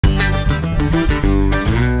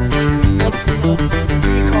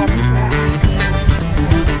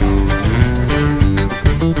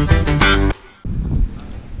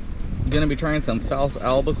gonna be trying some false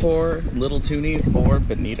albacore, little tunies, or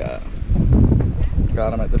bonita.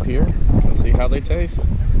 Got them at the pier. Let's see how they taste.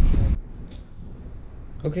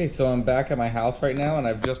 Okay, so I'm back at my house right now, and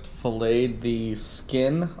I've just filleted the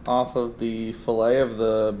skin off of the fillet of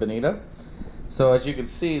the bonita. So as you can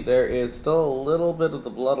see, there is still a little bit of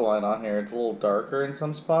the bloodline on here. It's a little darker in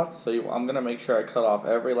some spots, so I'm gonna make sure I cut off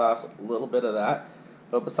every last little bit of that.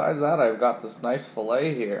 But besides that, I've got this nice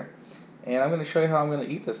fillet here. And I'm going to show you how I'm going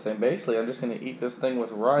to eat this thing. Basically, I'm just going to eat this thing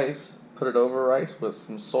with rice, put it over rice with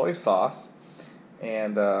some soy sauce,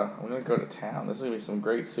 and I'm going to go to town. This is going to be some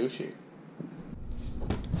great sushi.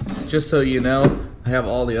 Just so you know, I have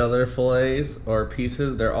all the other fillets or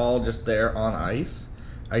pieces. They're all just there on ice.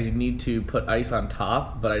 I need to put ice on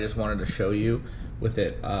top, but I just wanted to show you with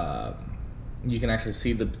it. You can actually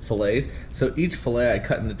see the fillets. So each fillet I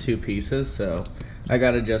cut into 2 pieces, so I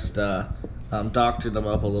got to just doctor them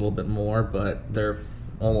up a little bit more, but they're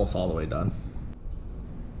almost all the way done.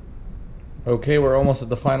 Okay, we're almost at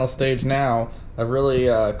the final stage now. I've really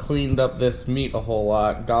cleaned up this meat a whole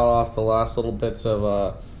lot, got off the last little bits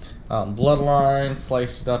of bloodline,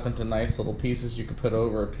 sliced it up into nice little pieces you could put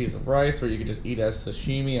over a piece of rice, or you could just eat as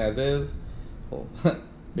sashimi as is. Well,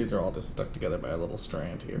 these are all just stuck together by a little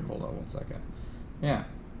strand here. Hold on one second. Yeah,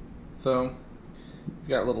 so you've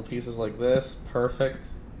got little pieces like this, perfect.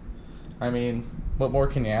 I mean, what more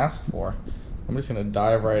can you ask for? I'm just going to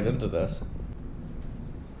dive right into this.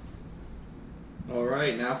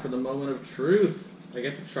 Alright, now for the moment of truth. I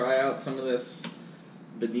get to try out some of this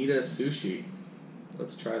Bonita sushi.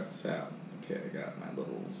 Let's try this out. Okay, I got my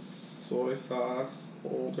little soy sauce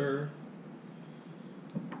holder.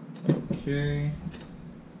 Okay.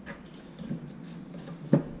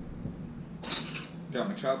 Got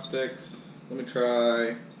my chopsticks. Let me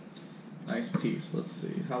try. Nice piece. Let's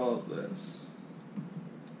see. How about this?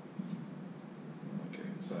 Okay,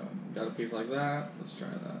 so got a piece like that. Let's try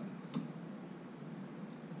that.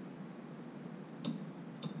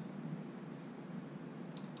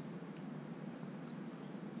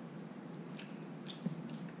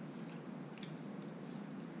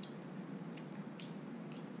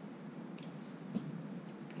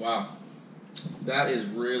 Wow, that is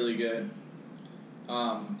really good.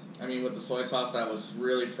 I mean, with the soy sauce, that was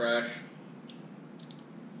really fresh.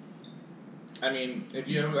 I mean, if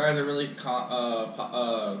you guys are really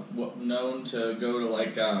known to go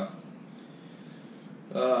to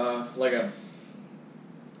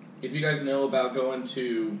if you guys know about going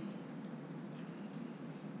to,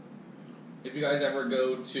 if you guys ever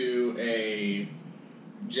go to a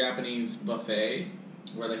Japanese buffet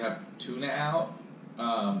where they have tuna out,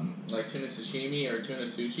 like tuna sashimi or tuna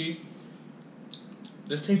sushi,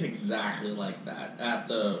 this tastes exactly like that at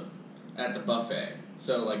the buffet.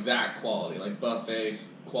 So like that quality, like buffet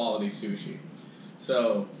quality sushi.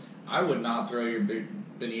 So I would not throw your big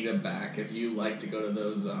bonita back if you like to go to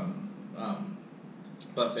those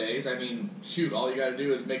buffets. I mean, shoot, all you got to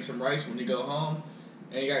do is make some rice when you go home,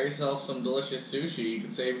 and you got yourself some delicious sushi. You can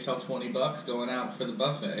save yourself $20 going out for the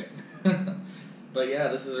buffet. But yeah,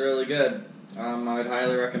 this is really good. I'd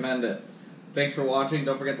highly recommend it. Thanks for watching.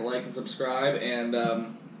 Don't forget to like and subscribe, and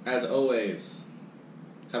as always,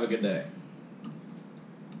 have a good day.